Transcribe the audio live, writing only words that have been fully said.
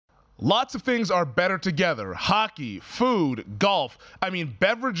Lots of things are better together. Hockey, food, golf.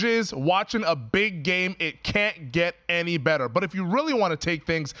 Beverages, watching a big game, it can't get any better. But if you really want to take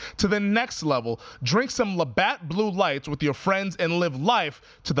things to the next level, drink some Labatt Blue Lights with your friends and live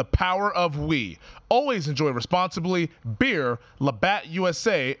life to the power of we. Always enjoy responsibly. Beer, Labatt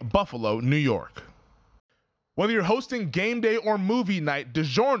USA, Buffalo, New York. Whether you're hosting game day or movie night,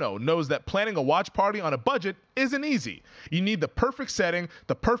 DiGiorno knows that planning a watch party on a budget isn't easy. You need the perfect setting,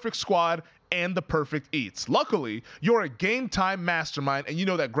 the perfect squad, and the perfect eats. Luckily, you're a game time mastermind, and you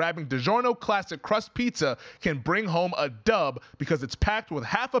know that grabbing DiGiorno Classic Crust Pizza can bring home a dub because it's packed with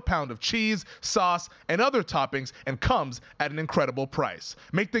half a pound of cheese, sauce, and other toppings and comes at an incredible price.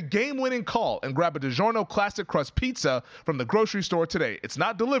 Make the game-winning call and grab a DiGiorno Classic Crust Pizza from the grocery store today. It's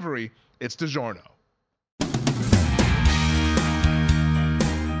not delivery, it's DiGiorno.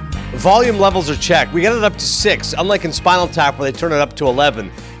 Volume levels are checked. We got it up to 6, unlike in Spinal Tap where they turn it up to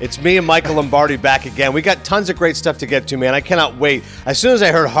 11. It's me and Michael Lombardi back again. We got tons of great stuff to get to, man. I cannot wait. As soon as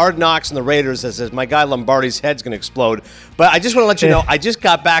I heard Hard Knocks and the Raiders, I said, my guy Lombardi's head's going to explode. But I just want to let you know, I just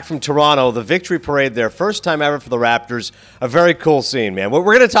got back from Toronto, the victory parade there. First time ever for the Raptors. A very cool scene, man. We're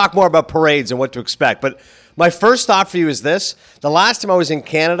going to talk more about parades and what to expect. But my first thought for you is this. The last time I was in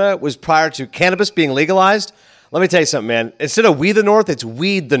Canada was prior to cannabis being legalized. Let me tell you something, man. Instead of We the North, it's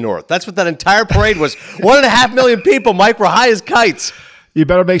Weed the North. That's what that entire parade was. 1.5 million people, Mike, were high as kites. You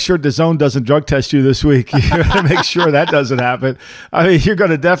better make sure DAZN doesn't drug test you this week. You better make sure that doesn't happen. You're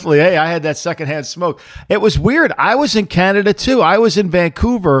going to definitely, I had that secondhand smoke. It was weird. I was in Canada, too. I was in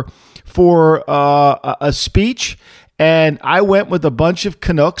Vancouver for a speech. And I went with a bunch of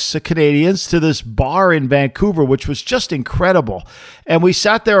Canucks, Canadians, to this bar in Vancouver, which was just incredible. And we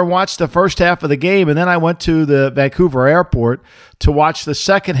sat there and watched the first half of the game, and then I went to the Vancouver airport to watch the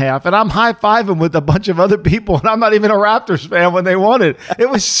second half. And I'm high-fiving with a bunch of other people, and I'm not even a Raptors fan when they won it. It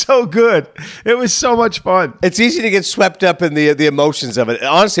was so good. It was so much fun. It's easy to get swept up in the emotions of it.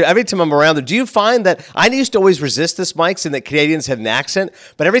 Honestly, every time I'm around there, do you find that I used to always resist this, Mike, saying that Canadians had an accent,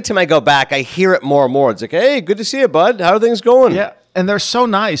 but every time I go back, I hear it more and more. It's like, hey, good to see you, bud. How are things going? Yeah. And they're so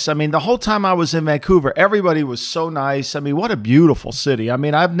nice. The whole time I was in Vancouver, everybody was so nice. What a beautiful city.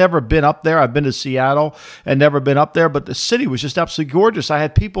 I've never been up there. I've been to Seattle and never been up there, but the city was just absolutely gorgeous. I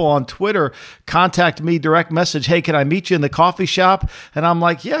had people on Twitter contact me, direct message, hey, can I meet you in the coffee shop? And I'm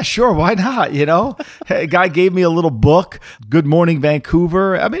like, yeah, sure, why not? A guy gave me a little book, Good Morning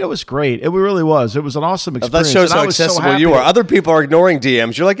Vancouver. It was great. It really was. It was an awesome experience. That shows how accessible you are. Other people are ignoring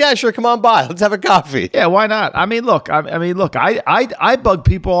DMs. You're like, yeah, sure, come on by. Let's have a coffee. Yeah, why not? Look, I bug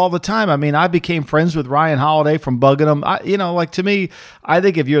people all the time. I became friends with Ryan Holiday from bugging them. To me, I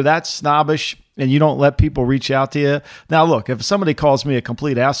think if you're that snobbish and you don't let people reach out to you. Now, look, if somebody calls me a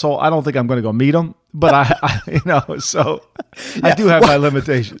complete asshole, I don't think I'm going to go meet them. But I do have my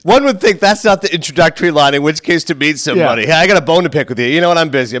limitations. One would think that's not the introductory line, in which case to meet somebody. Yeah. Hey, I got a bone to pick with you. You know what? I'm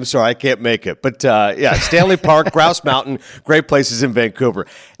busy. I'm sorry. I can't make it. But Stanley Park, Grouse Mountain, great places in Vancouver.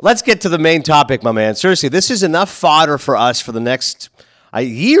 Let's get to the main topic, my man. Seriously, this is enough fodder for us for the next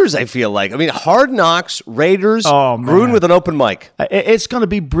years, I feel like. Hard Knocks, Raiders, Gruden with an open mic. It's going to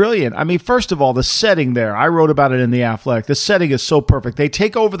be brilliant. First of all, the setting there, I wrote about it in The Athletic. The setting is so perfect. They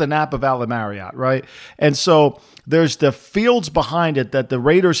take over the Napa Valley Marriott, right? And so there's the fields behind it that the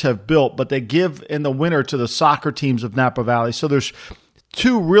Raiders have built, but they give in the winter to the soccer teams of Napa Valley. So there's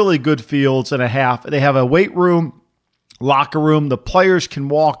 2 really good fields and a half. They have a weight room, locker room. The players can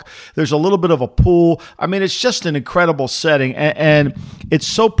walk. There's a little bit of a pool. It's just an incredible setting. And it's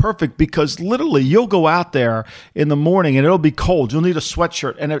so perfect because literally you'll go out there in the morning and it'll be cold. You'll need a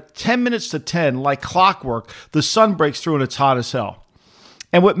sweatshirt. And at 10 minutes to 10, like clockwork, the sun breaks through and it's hot as hell.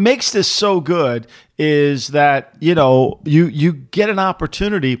 And what makes this so good is that, you get an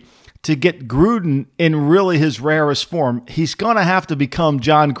opportunity to get Gruden in really his rarest form. He's going to have to become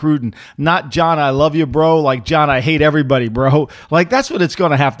John Gruden, not John, I love you, bro, like John, I hate everybody, bro. That's what it's going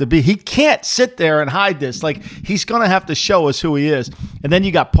to have to be. He can't sit there and hide this. He's going to have to show us who he is. And then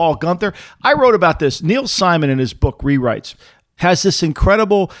you got Paul Gunther. I wrote about this. Neil Simon in his book, Rewrites, has this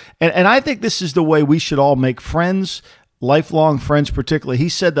incredible, and I think this is the way we should all make friends, lifelong friends particularly. He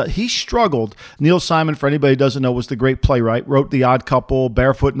said that he struggled. Neil Simon, for anybody who doesn't know, was the great playwright, wrote The Odd Couple,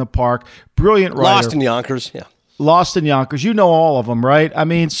 Barefoot in the Park, brilliant writer. Lost in Yonkers, yeah. Lost in Yonkers. You know all of them, right?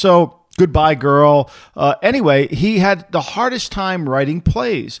 So Goodbye Girl. Anyway, he had the hardest time writing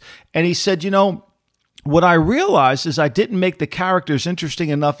plays. And he said, what I realized is I didn't make the characters interesting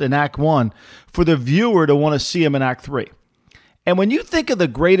enough in Act 1 for the viewer to want to see them in Act 3. And when you think of the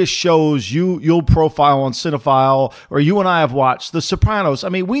greatest shows you'll profile on Cinephile, or you and I have watched, The Sopranos. I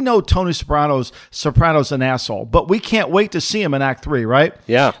mean, we know Tony Soprano's an asshole, but we can't wait to see him in Act 3, right?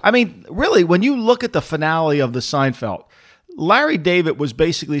 Yeah. I mean, really, when you look at the finale of the Seinfeld, Larry David was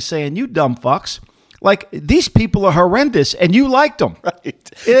basically saying, "You dumb fucks. Like, these people are horrendous, and you liked them. Right.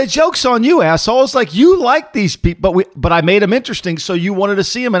 The joke's on you, assholes. Like, you like these people, but I made them interesting, so you wanted to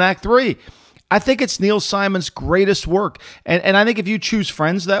see them in Act 3. I think it's Neil Simon's greatest work. And I think if you choose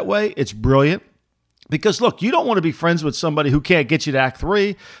Friends that way, it's brilliant. Because, look, you don't want to be friends with somebody who can't get you to Act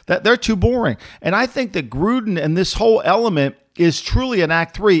 3. That they're too boring. And I think that Gruden and this whole element is truly an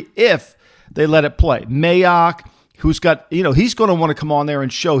Act 3 if they let it play. Mayock, who's got, he's going to want to come on there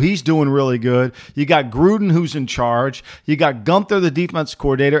and show he's doing really good. You got Gruden, who's in charge. You got Gunther, the defense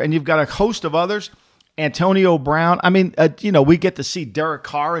coordinator, and you've got a host of others. Antonio Brown. I mean, we get to see Derek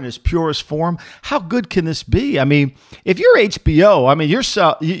Carr in his purest form. How good can this be? I mean, if you're HBO, I mean,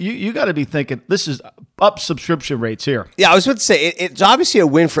 you got to be thinking this is up subscription rates here. Yeah, I was about to say, it's obviously a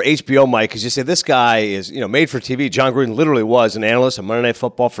win for HBO, Mike, because you say this guy is, made for TV. John Gruden literally was an analyst on Monday Night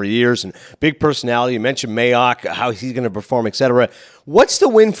Football for years and big personality. You mentioned Mayock, how he's going to perform, et cetera. What's the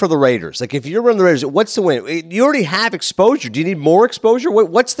win for the Raiders? Like, if you're running the Raiders, what's the win? You already have exposure. Do you need more exposure?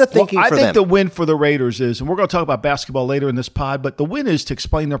 What's the thinking for them? I think the win for the Raiders is, and we're going to talk about basketball later in this pod, but the win is to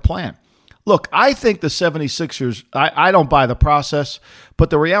explain their plan. Look, I think the 76ers, I don't buy the process,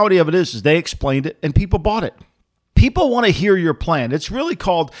 but the reality of it is they explained it and people bought it. People want to hear your plan. It's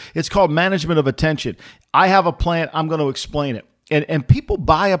called management of attention. I have a plan. I'm going to explain it. And people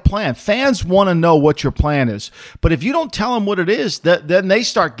buy a plan. Fans want to know what your plan is. But if you don't tell them what it is, then they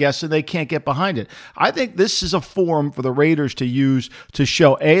start guessing. They can't get behind it. I think this is a forum for the Raiders to use to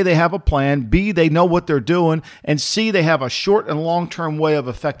show, A, they have a plan, B, they know what they're doing, and C, they have a short and long-term way of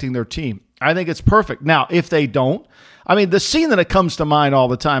affecting their team. I think it's perfect. Now, if they don't, I mean, the scene that comes to mind all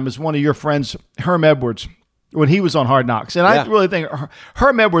the time is one of your friends, Herm Edwards, when he was on Hard Knocks. And I really think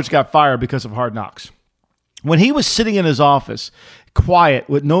Herm Edwards got fired because of Hard Knocks. When he was sitting in his office, quiet,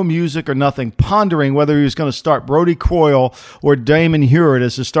 with no music or nothing, pondering whether he was going to start Brody Croyle or Damon Hewitt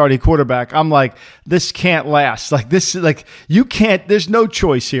as the starting quarterback, I'm like, this can't last. You can't, there's no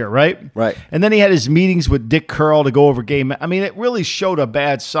choice here, right? Right. And then he had his meetings with Dick Curl to go over game. I mean, it really showed a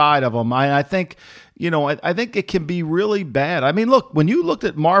bad side of him. I think it can be really bad. I mean, look, when you looked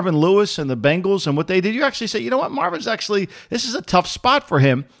at Marvin Lewis and the Bengals and what they did, you actually say, you know what, this is a tough spot for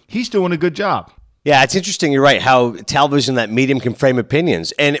him. He's doing a good job. Yeah, it's interesting. You're right, how television, that medium, can frame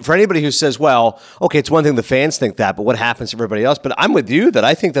opinions. And for anybody who says, well, okay, it's one thing the fans think that, but what happens to everybody else? But I'm with you that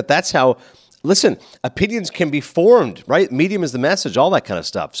I think that's how, listen, opinions can be formed, right? Medium is the message, all that kind of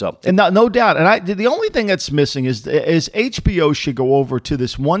stuff. So, and no doubt. And the only thing that's missing is HBO should go over to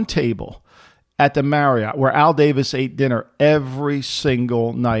this one table at the Marriott where Al Davis ate dinner every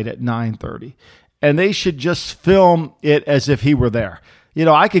single night at 9:30. And they should just film it as if he were there.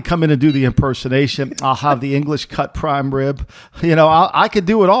 I could come in and do the impersonation. I'll have the English cut prime rib. I could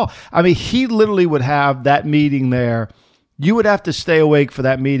do it all. I mean, he literally would have that meeting there. You would have to stay awake for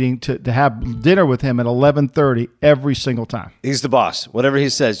that meeting to have dinner with him at 11:30 every single time. He's the boss. Whatever he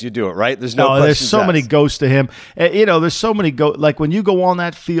says, you do it, right? There's no questions there's so asked. many ghosts to him. There's so many ghosts. Like when you go on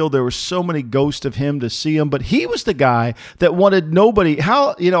that field, there were so many ghosts of him to see him. But he was the guy that wanted nobody.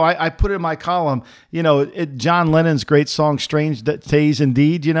 I put it in my column, John Lennon's great song, Strange Days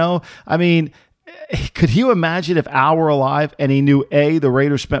Indeed, I mean, could you imagine if Al were alive and he knew A, the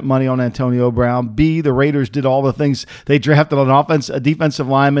Raiders spent money on Antonio Brown, B, the Raiders did all the things they drafted on offense, a defensive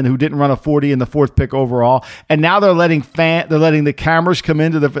lineman who didn't run a 40 in the 4th pick overall, and now they're letting the cameras come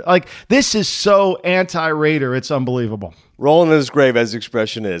into this is so anti-Raider, it's unbelievable. Rolling in his grave, as the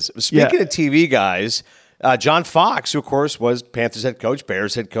expression is. Speaking of TV guys, John Fox, who of course was Panthers head coach,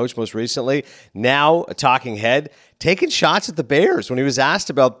 Bears head coach most recently, now a talking head, taking shots at the Bears. When he was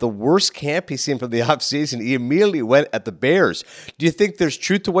asked about the worst camp he's seen from the offseason, he immediately went at the Bears. Do you think there's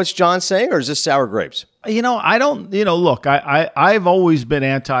truth to what John's saying, or is this sour grapes? I don't, look, I've always been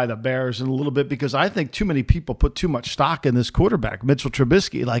anti the Bears a little bit because I think too many people put too much stock in this quarterback, Mitchell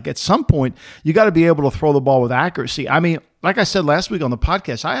Trubisky. Like at some point, you got to be able to throw the ball with accuracy. I mean, like I said last week on the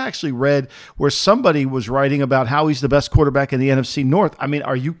podcast, I actually read where somebody was writing about how he's the best quarterback in the NFC North. I mean,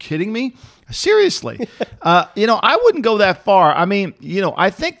 are you kidding me? Seriously. I wouldn't go that far. I mean, I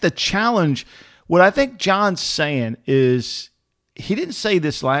think the challenge, what I think John's saying is, he didn't say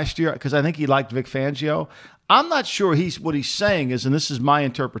this last year because I think he liked Vic Fangio. I'm not sure what he's saying is, and this is my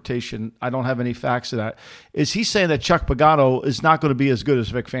interpretation, I don't have any facts of that, is he's saying that Chuck Pagano is not going to be as good as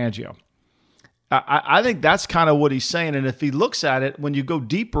Vic Fangio. I think that's kind of what he's saying. And if he looks at it, when you go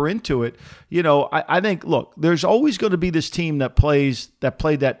deeper into it, I think, look, there's always going to be this team that played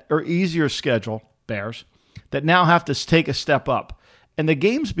that or easier schedule, Bears, that now have to take a step up. And the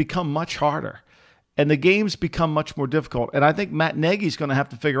games become much harder. And the games become much more difficult. And I think Matt Nagy's going to have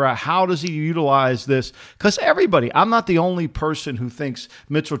to figure out how does he utilize this. Because everybody, I'm not the only person who thinks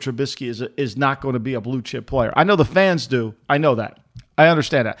Mitchell Trubisky is not going to be a blue chip player. I know the fans do. I know that. I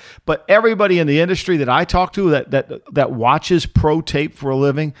understand that. But everybody in the industry that I talk to that watches pro tape for a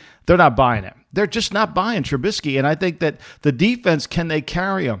living, they're not buying it. They're just not buying Trubisky. And I think that the defense, can they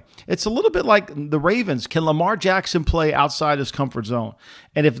carry him? It's a little bit like the Ravens. Can Lamar Jackson play outside his comfort zone?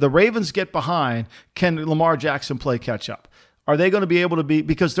 And if the Ravens get behind, can Lamar Jackson play catch up? Are they going to be able to be,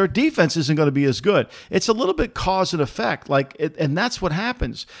 because their defense isn't going to be as good. It's a little bit cause and effect, and that's what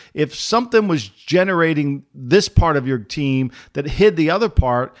happens. If something was generating this part of your team that hid the other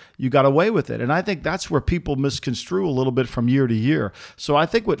part, you got away with it. And I think that's where people misconstrue a little bit from year to year. So I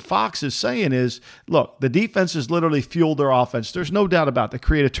think what Fox is saying is, look, the defense has literally fueled their offense. There's no doubt about the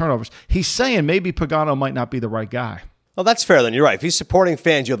creative turnovers. He's saying maybe Pagano might not be the right guy. Well, that's fair then. You're right. If he's supporting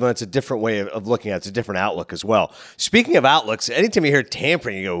Fangio, then it's a different way of looking at it. It's a different outlook as well. Speaking of outlooks, anytime you hear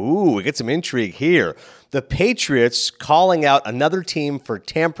tampering, you go, ooh, we get some intrigue here. The Patriots calling out another team for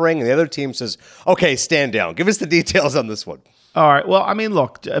tampering, and the other team says, okay, stand down. Give us the details on this one. All right. Well,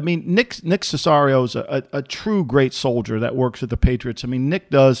 Nick Cesario is a true great soldier that works at the Patriots. Nick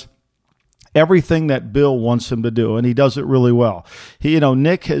does everything that Bill wants him to do, and he does it really well.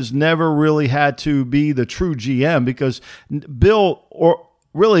 Nick has never really had to be the true GM because Bill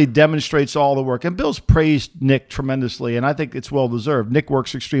really demonstrates all the work. And Bill's praised Nick tremendously, and I think it's well-deserved. Nick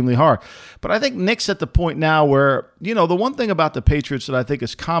works extremely hard. But I think Nick's at the point now where, the one thing about the Patriots that I think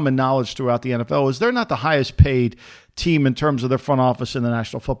is common knowledge throughout the NFL is they're not the highest paid team in terms of their front office in the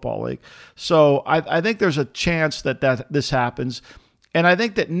National Football League. So I think there's a chance that this happens. And I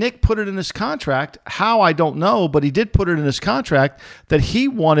think that Nick put it in his contract. How, I don't know, but he did put it in his contract that he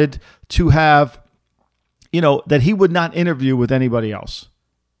wanted to have, that he would not interview with anybody else.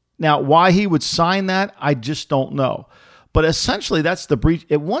 Now, why he would sign that, I just don't know. But essentially, that's the breach.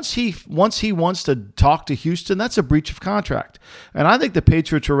 Once he wants to talk to Houston, that's a breach of contract. And I think the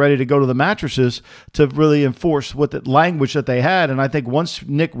Patriots were ready to go to the mattresses to really enforce what the language that they had. And I think once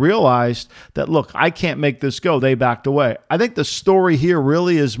Nick realized that, look, I can't make this go, they backed away. I think the story here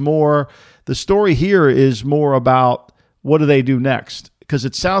really is more. The story here is more about what do they do next. Because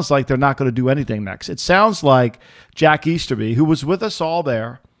it sounds like they're not going to do anything next. It sounds like Jack Easterby, who was with us all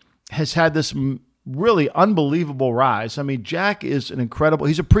there, has had this really unbelievable rise. Jack is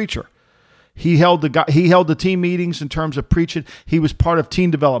he's a preacher. He held the team meetings in terms of preaching. He was part of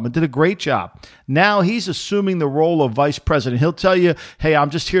team development, did a great job. Now he's assuming the role of vice president. He'll tell you, hey, I'm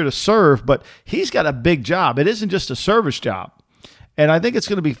just here to serve, but he's got a big job. It isn't just a service job. And I think it's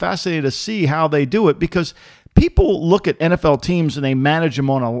going to be fascinating to see how they do it because people look at NFL teams and they manage them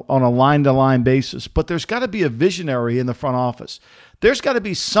on a line-to-line basis, but there's got to be a visionary in the front office. There's got to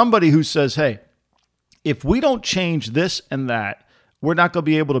be somebody who says, hey, if we don't change this and that, we're not going to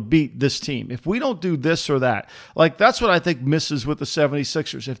be able to beat this team. If we don't do this or that. That's what I think misses with the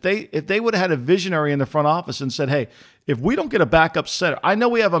 76ers. If they would have had a visionary in the front office and said, hey, if we don't get a backup center, I know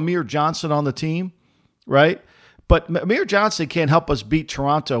we have Amir Johnson on the team, right? But Amir Johnson can't help us beat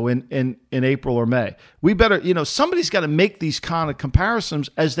Toronto in April or May. We better, somebody's got to make these kind of comparisons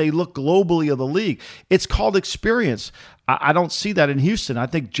as they look globally of the league. It's called experience. I don't see that in Houston. I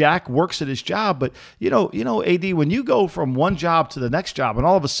think Jack works at his job, but AD, when you go from one job to the next job and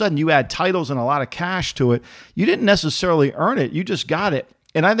all of a sudden you add titles and a lot of cash to it, you didn't necessarily earn it. You just got it.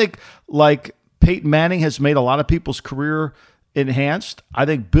 And I think like Peyton Manning has made a lot of people's career enhanced. I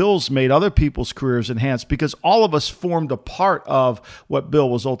think Bill's made other people's careers enhanced because all of us formed a part of what Bill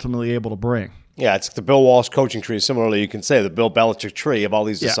was ultimately able to bring. Yeah, it's the Bill Walsh coaching tree. Similarly, you can say the Bill Belichick tree of all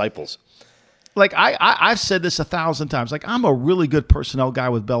these disciples. I've said this 1,000 times. I'm a really good personnel guy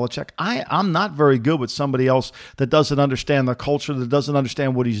with Belichick. I'm not very good with somebody else that doesn't understand the culture, that doesn't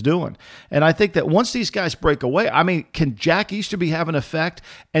understand what he's doing. And I think that once these guys break away, can Jack Easterby have an effect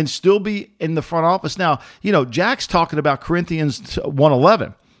and still be in the front office? Now, Jack's talking about Corinthians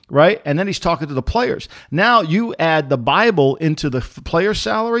 1:11. Right? And then he's talking to the players. Now you add the Bible into the player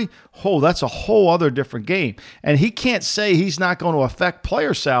salary. Oh, that's a whole other different game. And he can't say he's not going to affect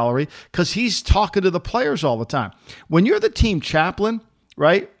player salary because he's talking to the players all the time. When you're the team chaplain,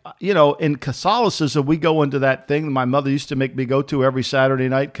 right? In Catholicism, we go into that thing my mother used to make me go to every Saturday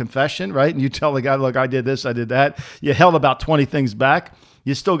night, confession, right? And you tell the guy, look, I did this, I did that. You held about 20 things back.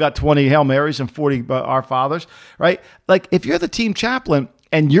 You still got 20 Hail Marys and 40 Our Fathers, right? If you're the team chaplain,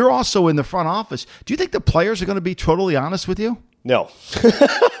 and you're also in the front office, do you think the players are going to be totally honest with you? No.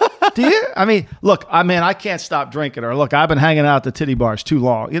 Do you? I mean, look, I can't stop drinking, or look, I've been hanging out at the titty bars too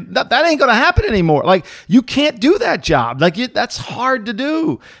long. That ain't going to happen anymore. Like, you can't do that job. Like, that's hard to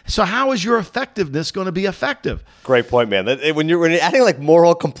do. So how is your effectiveness going to be effective? Great point, man. When you're adding like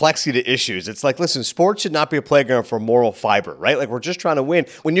moral complexity to issues, it's like, listen, sports should not be a playground for moral fiber, right? Like, we're just trying to win.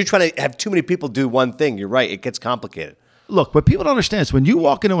 When you're trying to have too many people do one thing, you're right, it gets complicated. Look, what people don't understand is when you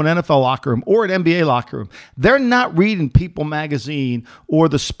walk into an NFL locker room or an NBA locker room, they're not reading People magazine or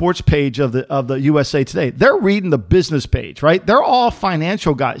the sports page of the USA Today. They're reading the business page, right? They're all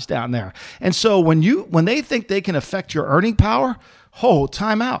financial guys down there. And so when they think they can affect your earning power,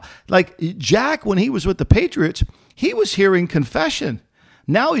 time out. Like Jack, when he was with the Patriots, he was hearing confession.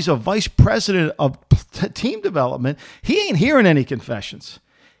 Now he's a vice president of team development. He ain't hearing any confessions.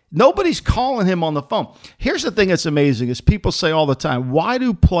 Nobody's calling him on the phone. Here's the thing that's amazing is people say all the time, why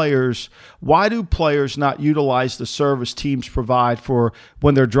do players not utilize the service teams provide for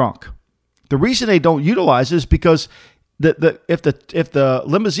when they're drunk? The reason they don't utilize it is because if the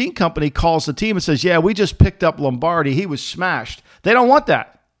limousine company calls the team and says, yeah, we just picked up Lombardi, he was smashed, they don't want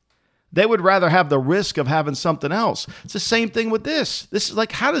that. They would rather have the risk of having something else. It's the same thing with this. This is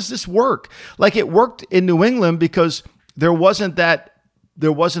like, how does this work? Like, it worked in New England because there wasn't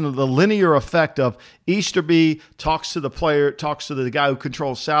the linear effect of Easterby talks to the player, talks to the guy who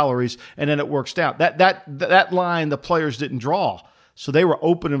controls salaries, and then it works out. That line the players didn't draw. So they were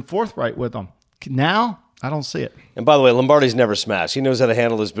open and forthright with them. Now, I don't see it. And by the way, Lombardi's never smashed. He knows how to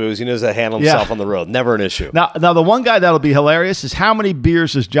handle his booze. He knows how to handle himself on the road. Never an issue. Now, the one guy that'll be hilarious is how many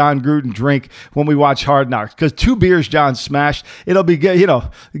beers does John Gruden drink when we watch Hard Knocks? Because 2 beers John smashed, it'll be good.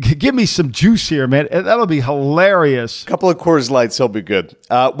 Give me some juice here, man. That'll be hilarious. A couple of Coors Lights, he'll be good.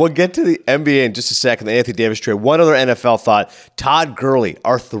 We'll get to the NBA in just a second, the Anthony Davis trade. One other NFL thought, Todd Gurley,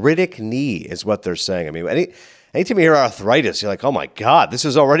 arthritic knee is what they're saying. I mean, anytime you hear arthritis, you're like, oh my God, this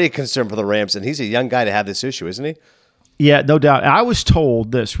is already a concern for the Rams, and he's a young guy to have this issue, isn't he? Yeah, no doubt. I was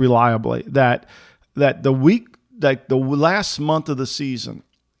told this reliably, that the last month of the season,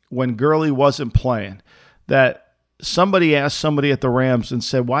 when Gurley wasn't playing, that somebody asked somebody at the Rams and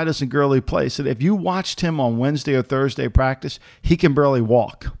said, why doesn't Gurley play? He said, if you watched him on Wednesday or Thursday practice, he can barely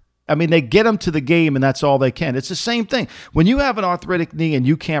walk. I mean, they get him to the game, and that's all they can. It's the same thing. When you have an arthritic knee and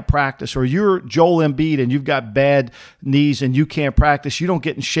you can't practice, or you're Joel Embiid and you've got bad knees and you can't practice, you don't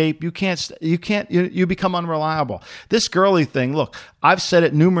get in shape, you become unreliable. This Gurley thing, look, I've said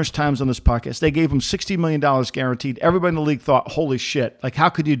it numerous times on this podcast. They gave him $60 million guaranteed. Everybody in the league thought, holy shit, like, how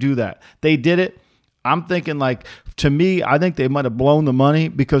could you do that? They did it. I'm thinking, like, to me, I think they might have blown the money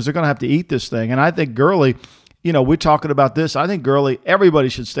because they're going to have to eat this thing. And I think Gurley, we're talking about this. I think Gurley, everybody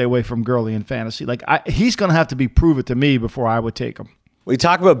should stay away from Gurley in fantasy. Like, he's going to have to be proven to me before I would take him. We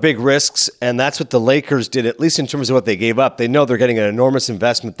talk about big risks, and that's what the Lakers did, at least in terms of what they gave up. They know they're getting an enormous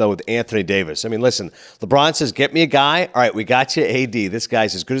investment, though, with Anthony Davis. I mean, listen, LeBron says, get me a guy. All right, we got you AD. This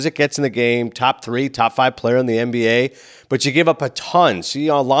guy's as good as it gets in the game, top 3, top 5 player in the NBA. But you give up a ton. So,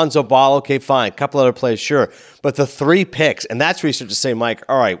 Lonzo Ball, okay, fine. A couple other players, sure. But the 3 picks, and that's where you start to say, Mike,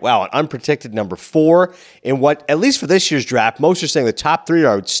 all right, wow, an unprotected number 4 in what, at least for this year's draft, most are saying the top 3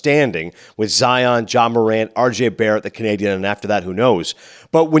 are outstanding with Zion, John Morant, RJ Barrett, the Canadian, and after that, who knows?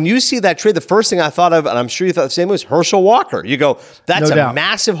 But when you see that trade, the first thing I thought of, and I'm sure you thought the same, was Herschel Walker. You go, that's a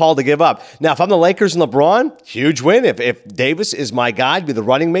massive haul to give up. Now, if I'm the Lakers and LeBron, huge win. If Davis is my guy to be the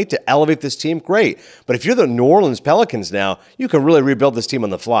running mate to elevate this team, great. But if you're the New Orleans Pelicans now, you can really rebuild this team on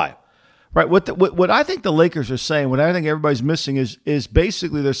the fly. Right. What I think the Lakers are saying, what I think everybody's missing is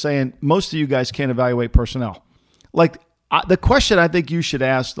basically they're saying most of you guys can't evaluate personnel. Like, the question I think you should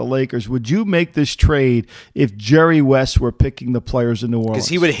ask the Lakers, would you make this trade if Jerry West were picking the players in New Orleans? Because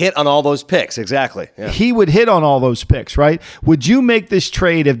he would hit on all those picks, exactly. Yeah. He would hit on all those picks, right? Would you make this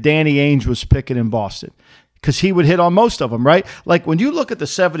trade if Danny Ainge was picking in Boston? Because he would hit on most of them, right? Like, when you look at the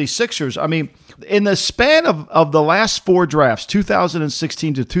 76ers, I mean, in the span of the last 4 drafts,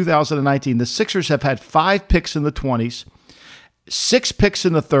 2016 to 2019, the Sixers have had 5 picks in the 20s, 6 picks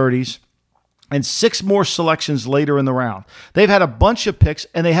in the 30s, and 6 more selections later in the round. They've had a bunch of picks,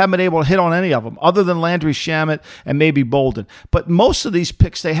 and they haven't been able to hit on any of them, other than Landry Shamet and maybe Bolden. But most of these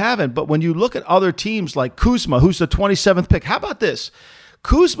picks, they haven't. But when you look at other teams like Kuzma, who's the 27th pick, how about this?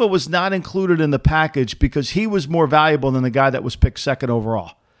 Kuzma was not included in the package because he was more valuable than the guy that was picked 2nd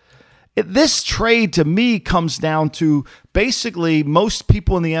overall. This trade, to me, comes down to basically most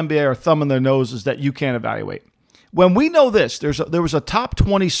people in the NBA are thumbing their noses that you can't evaluate. When we know this, there was a top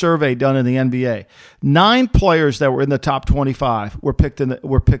 20 survey done in the NBA. 9 players that were in the top 25 were picked in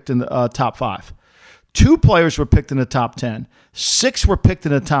the top 5. 2 players were picked in the top 10, 6 were picked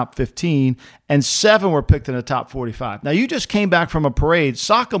in the top 15, and 7 were picked in the top 45. Now, you just came back from a parade.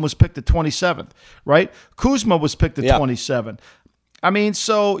 Siakam was picked at 27th, right? Kuzma was picked at 27. I mean,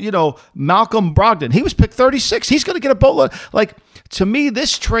 so, Malcolm Brogdon, he was picked 36. He's going to get a boatload. Like, to me,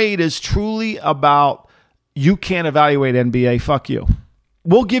 this trade is truly about you can't evaluate NBA. Fuck you.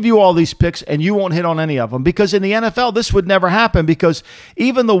 We'll give you all these picks, and you won't hit on any of them. Because in the NFL, this would never happen because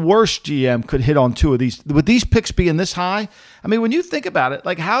even the worst GM could hit on 2 of these. With these picks being this high, I mean, when you think about it,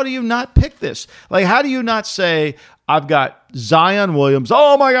 like, how do you not pick this? Like, how do you not say, I've got Zion Williams.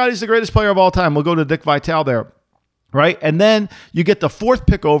 Oh, my God, he's the greatest player of all time. We'll go to Dick Vitale there. Right? And then you get the 4th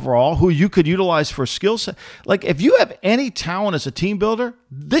pick overall, who you could utilize for skill set. Like, if you have any talent as a team builder,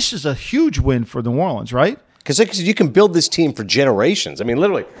 this is a huge win for New Orleans, right? Because you can build this team for generations. I mean,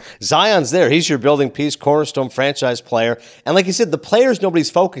 literally, Zion's there. He's your building piece, cornerstone franchise player. And like you said, the players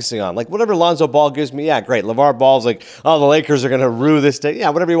nobody's focusing on. Like, whatever Lonzo Ball gives me, yeah, great. LeVar Ball's like, oh, the Lakers are going to rue this day. Yeah,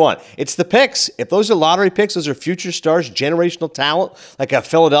 whatever you want. It's the picks. If those are lottery picks, those are future stars, generational talent, like a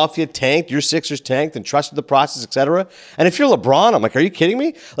Philadelphia tanked, your Sixers tanked and trusted the process, etc. And if you're LeBron, I'm like, are you kidding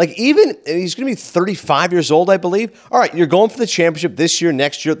me? Like, even, he's going to be 35 years old, I believe. All right, you're going for the championship this year,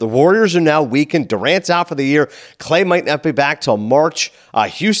 next year. The Warriors are now weakened. Durant's out for the year. Clay might not be back till March.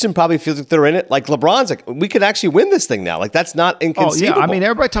 Houston probably feels like they're in it. Like, LeBron's like, we could actually win this thing now. Like, that's not inconceivable. Oh, yeah. I mean,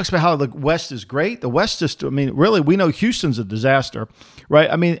 everybody talks about how the West is great. The West is, I mean, really, we know Houston's a disaster, right?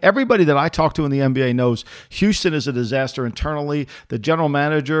 I mean, everybody that I talk to in the NBA knows Houston is a disaster internally. The general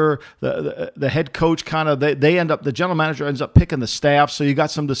manager, the head coach they end up, the general manager ends up picking the staff. So you got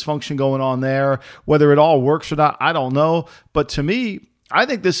some dysfunction going on there. Whether it all works or not, I don't know. But to me, I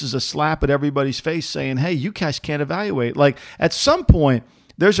think this is a slap at everybody's face saying, hey, you guys can't evaluate. Like, at some point,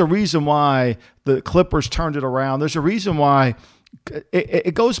 there's a reason why the Clippers turned it around. There's a reason why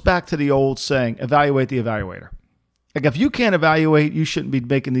it goes back to the old saying, evaluate the evaluator. Like, if you can't evaluate, you shouldn't be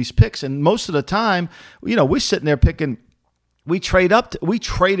making these picks. And most of the time, we're sitting there picking, we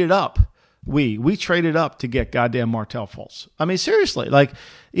traded up to get goddamn Martell Fultz. I mean, seriously, like,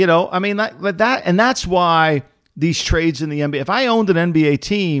 I mean, that, and that's why these trades in the NBA. If I owned an NBA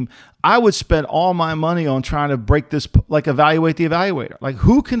team, I would spend all my money on trying to break this, like, evaluate the evaluator. Like,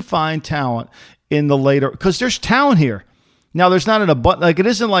 who can find talent in the later, because there's talent here. Now, there's not like, it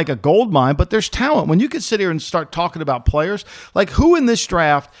isn't like a gold mine, but there's talent. When you can sit here and start talking about players, like, who in this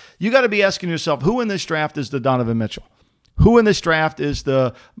draft, you got to be asking yourself, who in this draft is the Donovan Mitchell? Who in this draft is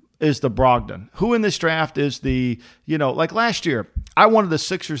the Brogdon? Who in this draft is the, like last year, I wanted the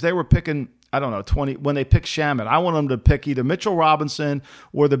Sixers, they were picking, I don't know, 20, when they picked Shamet, I want them to pick either Mitchell Robinson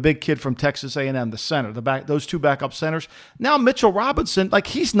or the big kid from Texas A&M, the center, those 2 backup centers. Now Mitchell Robinson, like,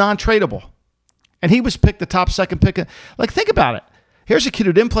 he's non-tradable. And he was picked the top 2nd pick. Like, think about it. Here's a kid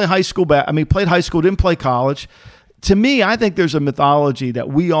who didn't play high school, played high school, didn't play college. To me, I think there's a mythology that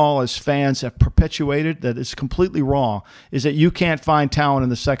we all as fans have perpetuated that is completely wrong, is that you can't find talent in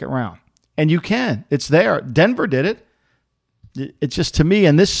the 2nd round. And you can. It's there. Denver did it. It's just, to me,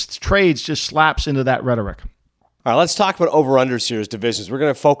 and this trade just slaps into that rhetoric. All right, let's talk about over-unders here as divisions. We're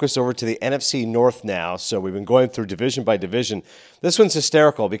going to focus over to the NFC North now. So we've been going through division by division. This one's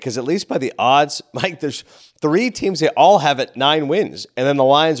hysterical because at least by the odds, Mike, there's 3 teams, they all have it 9 wins. And then the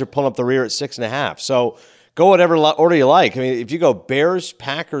Lions are pulling up the rear at 6.5. So go whatever order you like. I mean, if you go Bears,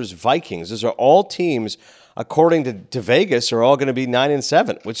 Packers, Vikings, those are all teams, according to Vegas, are all going to be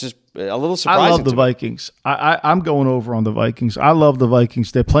 9-7, which is a little surprising. I love the Vikings. I'm going over on the Vikings. I love the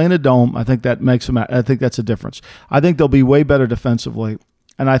Vikings. They play in a dome. I think that makes them. I think that's a difference. I think they'll be way better defensively,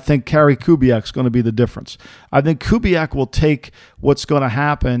 and I think Gary Kubiak's going to be the difference. I think Kubiak will take what's going to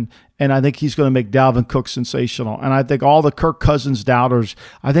happen, and I think he's going to make Dalvin Cook sensational. And I think all the Kirk Cousins doubters,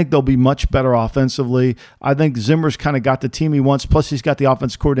 I think they'll be much better offensively. I think Zimmer's kind of got the team he wants, plus he's got the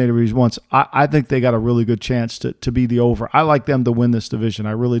offense coordinator he wants. I think they got a really good chance to be the over. I like them to win this division.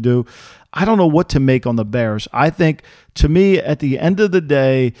 I really do. I don't know what to make on the Bears. I think, to me, at the end of the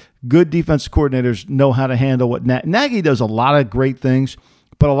day, good defense coordinators know how to handle what Nagy does a lot of great things.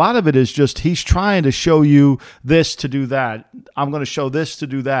 But a lot of it is just he's trying to show you this to do that. I'm going to show this to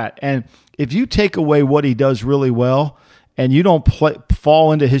do that. And if you take away what he does really well and you don't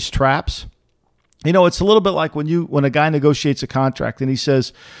fall into his traps, it's a little bit like when a guy negotiates a contract and he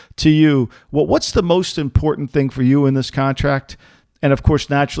says to you, well, what's the most important thing for you in this contract? And, of course,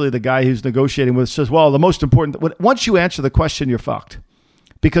 naturally, the guy who's negotiating with says, well, the most important – once you answer the question, you're fucked.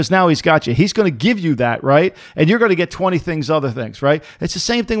 because now he's got you. He's going to give you that, right? And you're going to get 20 other things, right? It's the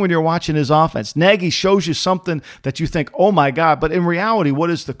same thing when you're watching his offense. Nagy shows you something that you think, oh my God, but in reality, what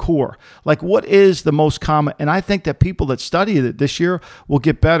is the core? Like, what is the most common? And I think that people that study it this year will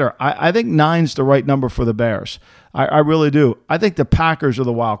get better. I think 9's the right number for the Bears. I really do. I think the Packers are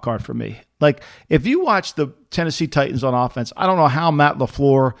the wild card for me. Like, if you watch the Tennessee Titans on offense, I don't know how Matt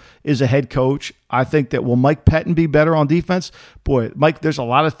LaFleur is a head coach. I think that will Mike Pettin be better on defense? Boy, Mike, there's a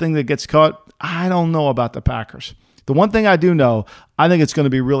lot of thing that gets cut. I don't know about the Packers. The one thing I do know, I think it's going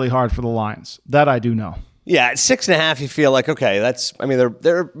to be really hard for the Lions. That I do know. Yeah, at 6.5, you feel like, okay,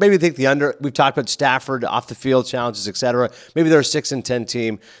 they're maybe think the under. We've talked about Stafford, off the field challenges, etc. Maybe they're a 6-10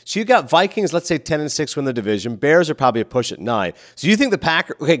 team. So you got Vikings, let's say 10-6 win the division. Bears are probably a push at 9. So you think the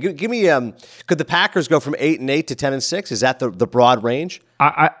Packers? Okay, give me. Could the Packers go from 8-8 to 10-6? Is that the broad range?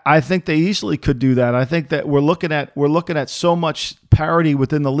 I think they easily could do that. I think that we're looking at so much parity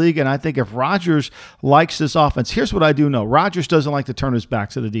within the league, and I think if Rodgers likes this offense, here's what I do know: Rodgers doesn't like to turn his back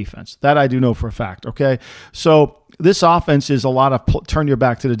to the defense. That I do know for a fact. Okay, so this offense is a lot of turn your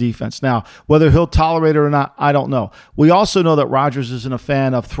back to the defense. Now, whether he'll tolerate it or not, I don't know. We also know that Rodgers isn't a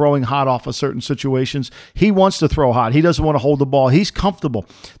fan of throwing hot off of certain situations. He wants to throw hot. He doesn't want to hold the ball. He's comfortable.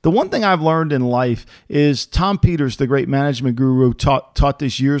 The one thing I've learned in life is Tom Peters, the great management guru, taught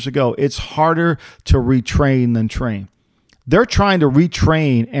this years ago. It's harder to retrain than train. They're trying to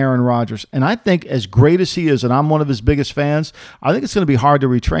retrain Aaron Rodgers. And I think as great as he is, and I'm one of his biggest fans, I think it's going to be hard to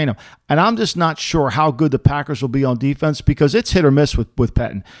retrain him. And I'm just not sure how good the Packers will be on defense because it's hit or miss with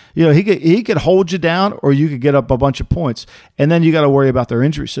Pettin. You know, he could hold you down or you could get up a bunch of points. And then you got to worry about their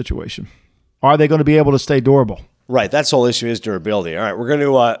injury situation. Are they going to be able to stay durable? Right, that's the whole issue is durability. All right, we're going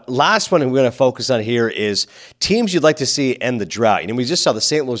to last one we're going to focus on here is teams you'd like to see end the drought. You know, we just saw the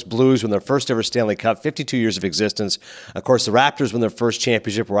St. Louis Blues win their first ever Stanley Cup, 52 years of existence. Of course, the Raptors won their first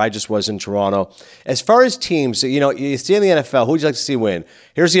championship, where I just was in Toronto. As far as teams, you know, you see in the NFL, who would you like to see win?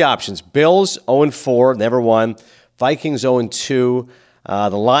 Here's the options: Bills 0-4, never won. Vikings 0-2. The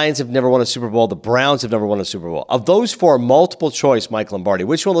Lions have never won a Super Bowl. The Browns have never won a Super Bowl. Of those four, multiple choice, Mike Lombardi,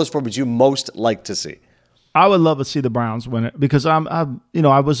 which one of those four would you most like to see? I would love to see the Browns win it because I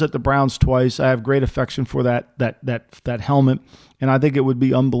was at the Browns twice. I have great affection for that helmet, and I think it would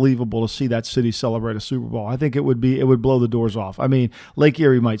be unbelievable to see that city celebrate a Super Bowl. I think it would blow the doors off. I mean, Lake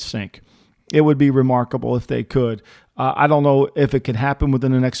Erie might sink. It would be remarkable if they could. I don't know if it could happen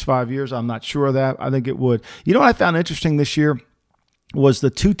within the next 5 years. I'm not sure of that. I think it would. You know what I found interesting this year was the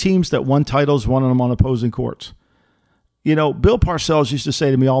two teams that won titles, one of them on opposing courts. You know, Bill Parcells used to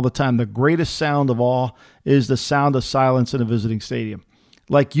say to me all the time, the greatest sound of all is the sound of silence in a visiting stadium.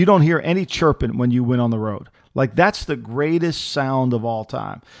 Like, you don't hear any chirping when you win on the road. Like, that's the greatest sound of all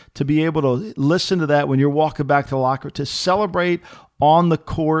time. To be able to listen to that when you're walking back to the locker, to celebrate on the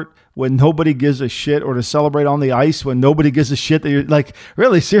court when nobody gives a shit, or to celebrate on the ice when nobody gives a shit. That you're like,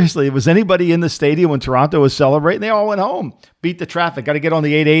 really, seriously, was anybody in the stadium when Toronto was celebrating? They all went home, beat the traffic, got to get on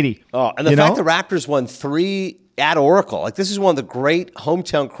the 880. Oh, and the fact the Raptors won 3 at Oracle. Like, this is one of the great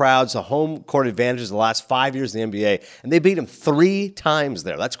hometown crowds, the home court advantages the last 5 years in the NBA, and they beat them 3 times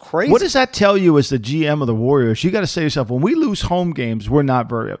there. That's crazy. What does that tell you as the GM of the Warriors? You got to say to yourself, when we lose home games, we're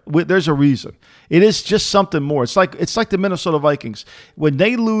not there's a reason. It is just something more. It's like the Minnesota Vikings. When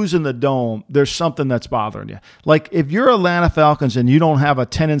they lose in the Dome, there's something that's bothering you. Like, if you're Atlanta Falcons and you don't have a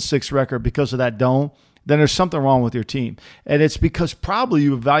 10-6 record because of that Dome, then there's something wrong with your team. And it's because probably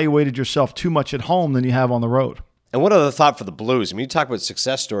you evaluated yourself too much at home than you have on the road. And one other thought for the Blues. I mean, you talk about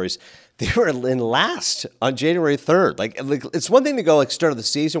success stories. They were in last on January 3rd. Like, it's one thing to go, like, start of the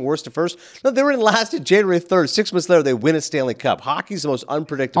season, worst to first. No, they were in last on January 3rd. 6 months later, they win a Stanley Cup. Hockey's the most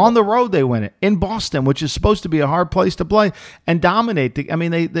unpredictable. On the road, they win it. In Boston, which is supposed to be a hard place to play, and dominate.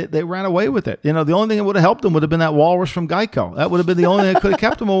 They ran away with it. You know, the only thing that would have helped them would have been that walrus from Geico. That would have been the only thing that could have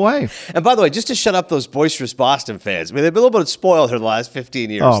kept them away. And by the way, just to shut up those boisterous Boston fans, I mean, they've been a little bit spoiled here the last 15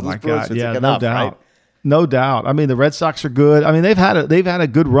 years. Oh, my God. Yeah, no doubt. Right? No doubt. I mean, the Red Sox are good. I mean, they've had a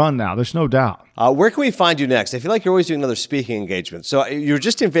good run now. There's no doubt. Where can we find you next? I feel like you're always doing another speaking engagement. So you're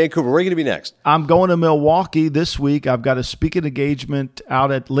just in Vancouver. Where are you going to be next? I'm going to Milwaukee this week. I've got a speaking engagement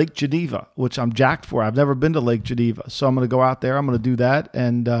out at Lake Geneva, which I'm jacked for. I've never been to Lake Geneva. So I'm going to go out there. I'm going to do that.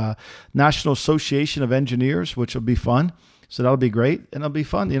 And National Association of Engineers, which will be fun. So that'll be great, and it'll be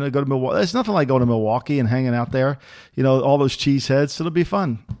fun. Go to Milwaukee. There's nothing like going to Milwaukee and hanging out there. All those cheeseheads. So it'll be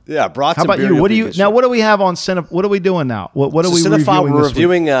fun. Yeah, brought How some about beer, you? What do you'll you be now? good. What do we have on Cine? What are we doing now? What are we Cinephile, reviewing we're this week?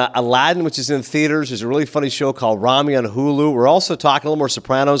 reviewing Aladdin, which is in theaters. There's a really funny show called Rami on Hulu. We're also talking a little more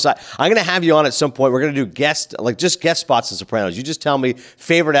Sopranos. I'm going to have you on at some point. We're going to do guest spots in Sopranos. You just tell me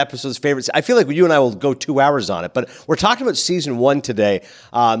favorite episodes, favorites. I feel like you and I will go 2 hours on it, but we're talking about season 1 today.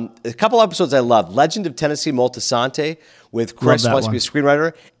 A couple episodes I love. Legend of Tennessee Moltisanti with Chris, wants to be a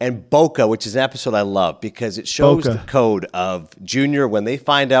screenwriter, and Boca, which is an episode I love because it shows the code of Junior when they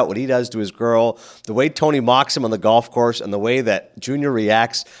find out what he does to his girl, the way Tony mocks him on the golf course, and the way that Junior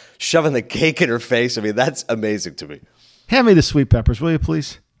reacts, shoving the cake in her face. I mean, that's amazing to me. Hand me the sweet peppers, will you,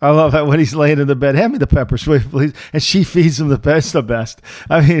 please? I love that when he's laying in the bed. Hand me the peppers, will you, please? And she feeds him the best. The best.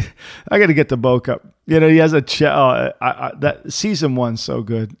 I mean, I got to get the Boca. He has a that season 1's so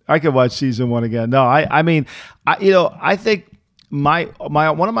good. I could watch season 1 again. No, I think my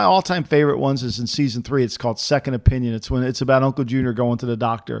one of my all-time favorite ones is in season 3. It's called Second Opinion. It's about Uncle Junior going to the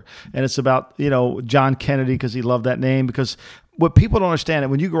doctor, and it's about John Kennedy because he loved that name. Because what people don't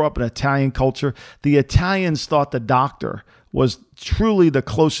understand, when you grow up in Italian culture, the Italians thought the doctor was truly the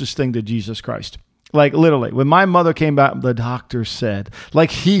closest thing to Jesus Christ. Like literally, when my mother came back, the doctor said,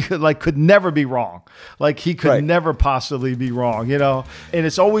 he could never be wrong. Like he could never possibly be wrong, And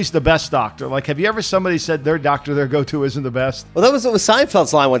it's always the best doctor. Like, have you ever somebody said their doctor their go-to isn't the best? Well, that was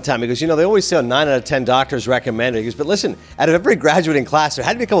Seinfeld's line one time. He goes, they always say 9 out of 10 doctors recommend it. He goes, but listen, out of every graduating class, there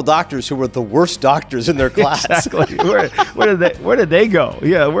had to be a couple doctors who were the worst doctors in their class. Exactly. Where did they go?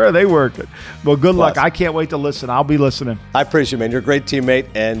 Yeah, where are they working? Well, good luck. I can't wait to listen. I'll be listening. I appreciate it, man. You're a great teammate,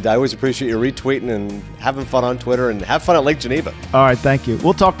 and I always appreciate you retweeting and having fun on Twitter, and have fun at Lake Geneva. All right, thank you.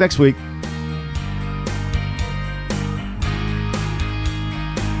 We'll talk next week.